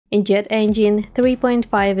JetEngine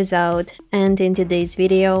 3.5 is out, and in today's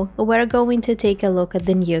video, we're going to take a look at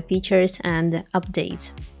the new features and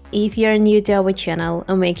updates. If you're new to our channel,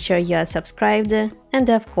 make sure you are subscribed, and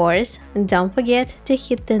of course, don't forget to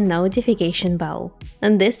hit the notification bell.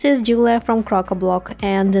 And this is Julia from Crocoblock,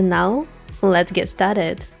 and now, let's get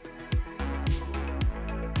started.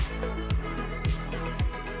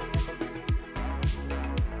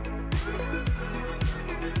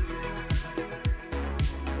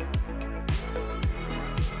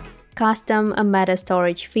 Custom meta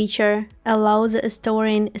storage feature allows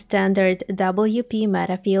storing standard WP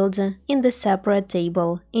meta fields in the separate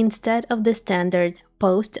table instead of the standard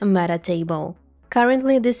post meta table.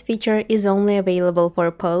 Currently, this feature is only available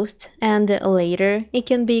for posts, and later it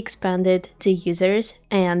can be expanded to users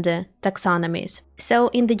and taxonomies. So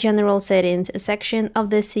in the General Settings section of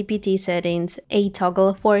the CPT settings, a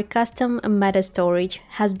toggle for custom meta storage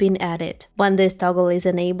has been added. When this toggle is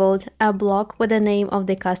enabled, a block with the name of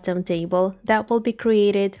the custom table that will be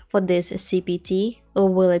created for this CPT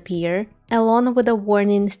will appear, along with a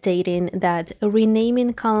warning stating that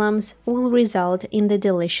renaming columns will result in the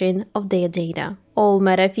deletion of their data. All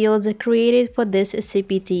meta fields created for this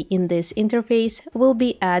CPT in this interface will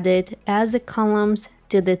be added as columns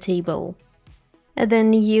to the table. The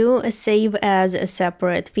new Save as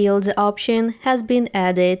Separate Fields option has been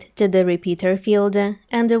added to the repeater field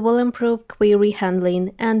and will improve query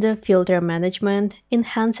handling and filter management,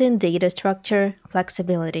 enhancing data structure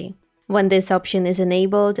flexibility. When this option is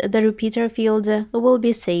enabled, the repeater fields will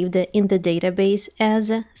be saved in the database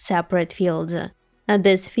as separate fields.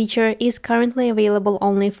 This feature is currently available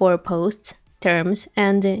only for posts, terms,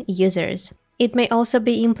 and users. It may also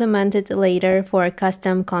be implemented later for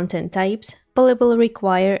custom content types, but it will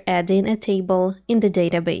require adding a table in the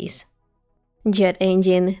database.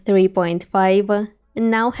 JetEngine 3.5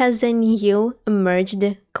 now has a new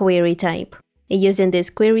merged query type. Using this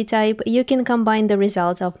query type, you can combine the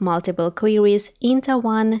results of multiple queries into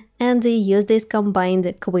one and use this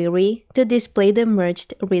combined query to display the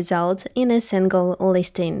merged result in a single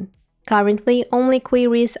listing. Currently, only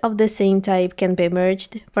queries of the same type can be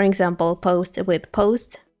merged, for example, post with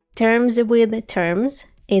posts, terms with terms,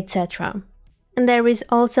 etc. And there is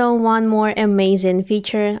also one more amazing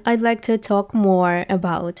feature I'd like to talk more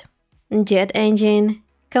about: JetEngine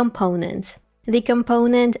Components. The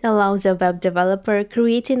component allows a web developer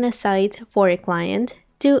creating a site for a client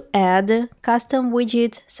to add custom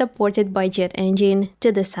widgets supported by JetEngine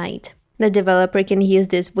to the site. The developer can use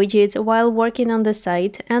these widgets while working on the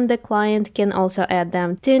site, and the client can also add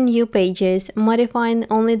them to new pages, modifying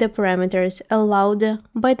only the parameters allowed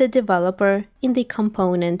by the developer in the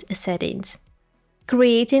component settings.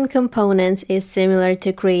 Creating components is similar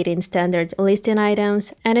to creating standard listing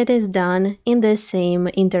items, and it is done in the same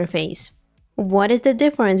interface. What is the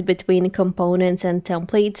difference between components and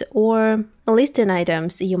templates or listing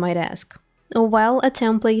items, you might ask? Well, a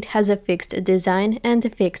template has a fixed design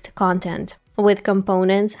and fixed content. With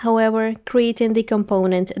components, however, creating the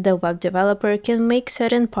component, the web developer can make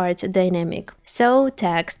certain parts dynamic. So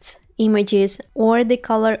texts, images, or the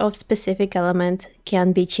color of specific element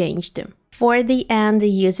can be changed. For the end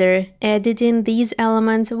user, editing these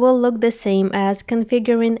elements will look the same as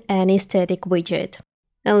configuring any static widget.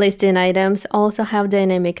 Listing items also have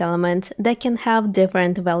dynamic elements that can have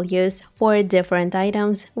different values for different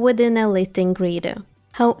items within a listing grid.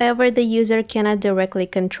 However, the user cannot directly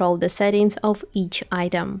control the settings of each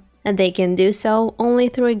item, and they can do so only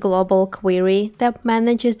through a global query that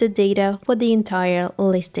manages the data for the entire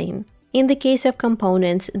listing. In the case of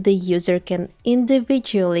components, the user can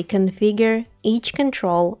individually configure each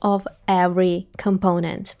control of every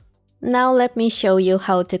component. Now let me show you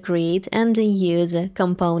how to create and use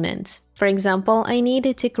components. For example, I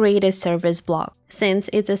needed to create a service block. Since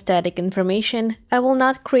it's a static information, I will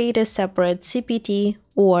not create a separate CPT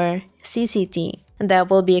or CCT. That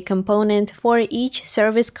will be a component for each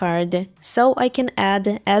service card, so I can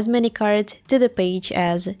add as many cards to the page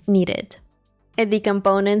as needed. The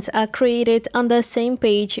components are created on the same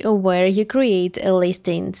page where you create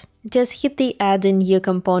listings. Just hit the Add a New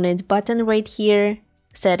Component button right here,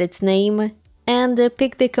 set its name, and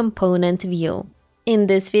pick the component view. In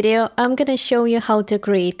this video, I'm gonna show you how to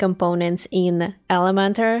create components in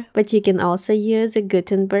Elementor, but you can also use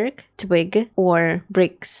Gutenberg, Twig, or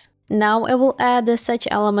Bricks. Now I will add such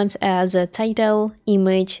elements as a title,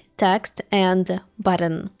 image, text, and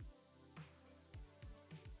button.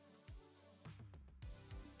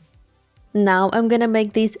 Now I'm gonna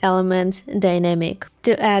make these elements dynamic.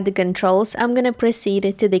 To add controls, I'm gonna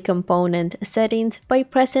proceed to the component settings by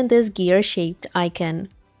pressing this gear-shaped icon.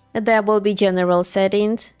 There will be general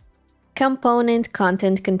settings, Component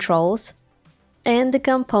Content Controls, and the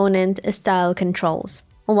Component Style Controls.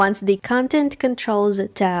 Once the Content Controls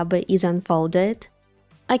tab is unfolded,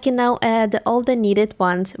 I can now add all the needed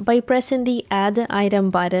ones by pressing the Add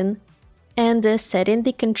Item button and setting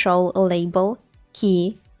the control label,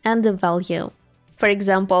 key, and the value. For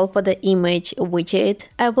example, for the image widget,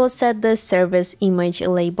 I will set the service image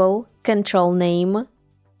label, control name,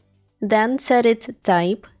 then set its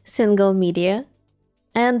type, single media,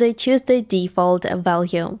 and choose the default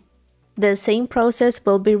value. The same process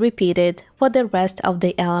will be repeated for the rest of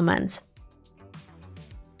the elements.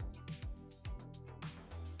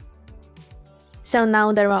 So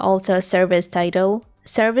now there are also service title,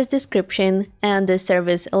 service description, and the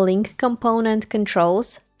service link component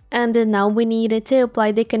controls, and now we need to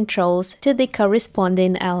apply the controls to the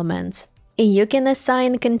corresponding elements. You can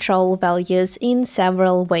assign control values in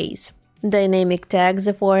several ways. Dynamic tags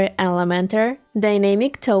for Elementor,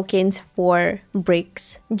 dynamic tokens for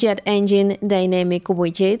bricks, JetEngine dynamic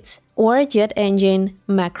widgets, or JetEngine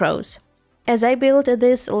macros. As I build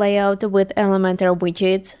this layout with Elementor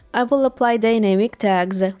widgets, I will apply dynamic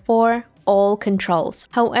tags for all controls.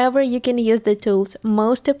 However, you can use the tools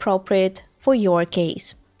most appropriate for your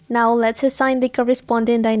case. Now let's assign the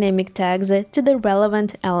corresponding dynamic tags to the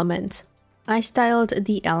relevant elements. I styled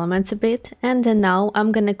the elements a bit, and now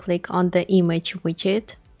I'm gonna click on the image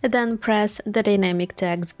widget, then press the dynamic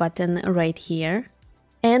tags button right here,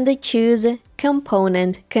 and choose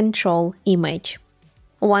Component Control Image.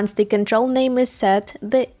 Once the control name is set,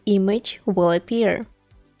 the image will appear.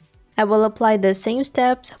 I will apply the same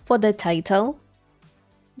steps for the title,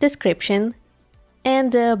 description,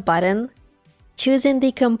 and the button, choosing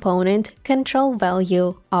the Component Control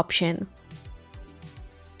Value option.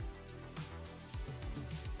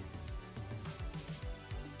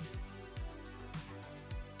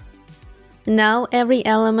 Now every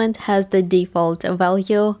element has the default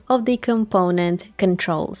value of the component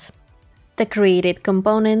controls. The created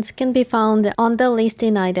components can be found on the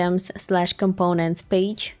listing items/components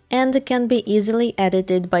page and can be easily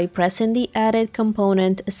edited by pressing the Edit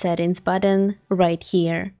Component Settings button right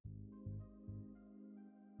here.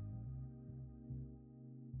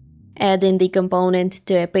 Adding the component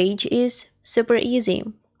to a page is super easy.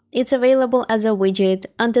 It's available as a widget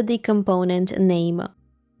under the component name.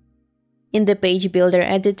 In the Page Builder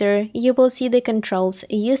editor, you will see the controls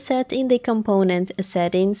you set in the component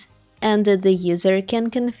settings, and the user can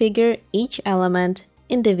configure each element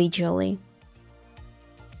individually.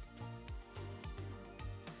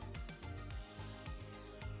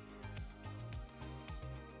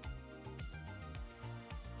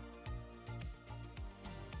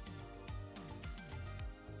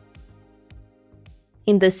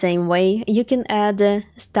 In the same way, you can add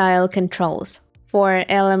style controls. For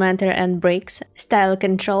Elementor and bricks, style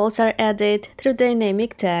controls are added through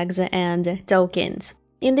dynamic tags and tokens.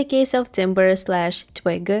 In the case of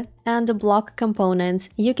Timber/Twig and block components,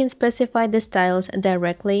 you can specify the styles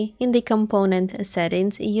directly in the component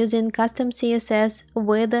settings using custom CSS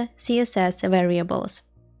with CSS variables.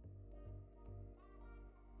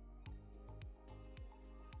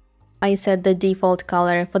 I set the default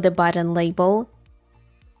color for the button label.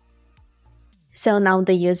 So now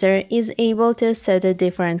the user is able to set a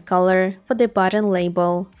different color for the button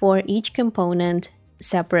label for each component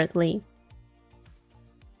separately.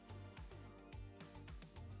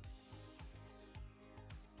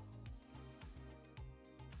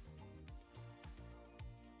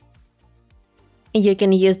 You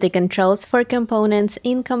can use the controls for components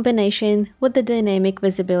in combination with the dynamic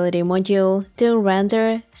visibility module to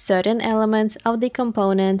render certain elements of the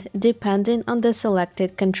component depending on the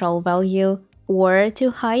selected control value, or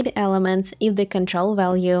to hide elements if the control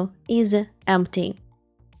value is empty.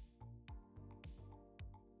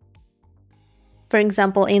 For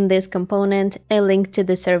example, in this component, a link to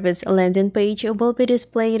the service landing page will be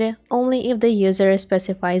displayed only if the user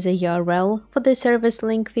specifies a URL for the service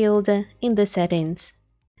link field in the settings.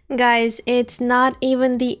 Guys, it's not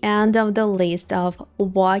even the end of the list of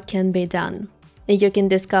what can be done. You can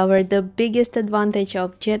discover the biggest advantage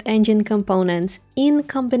of JetEngine Components in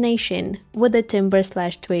combination with the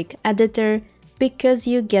Timber/Twig editor, because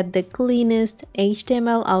you get the cleanest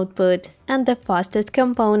HTML output and the fastest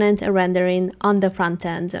component rendering on the front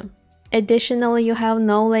end. Additionally, you have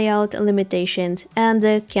no layout limitations and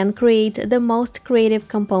can create the most creative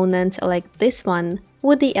components like this one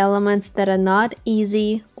with the elements that are not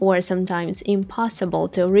easy or sometimes impossible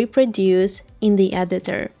to reproduce in the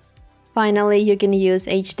editor. Finally, you can use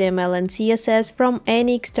HTML and CSS from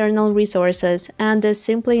any external resources and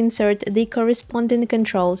simply insert the corresponding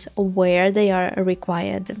controls where they are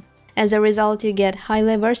required. As a result, you get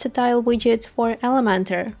highly versatile widgets for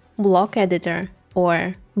Elementor, block editor,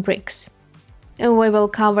 or bricks. We will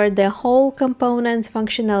cover the whole components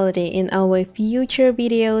functionality in our future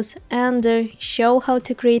videos and show how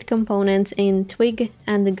to create components in Twig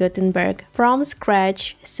and Gutenberg from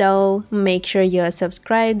scratch, so make sure you are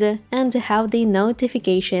subscribed and have the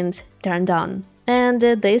notifications turned on. And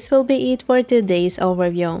this will be it for today's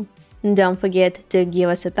overview. Don't forget to give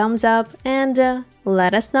us a thumbs up and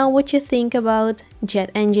let us know what you think about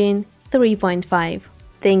JetEngine 3.5.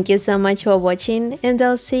 Thank you so much for watching, and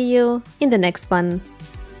I'll see you in the next one.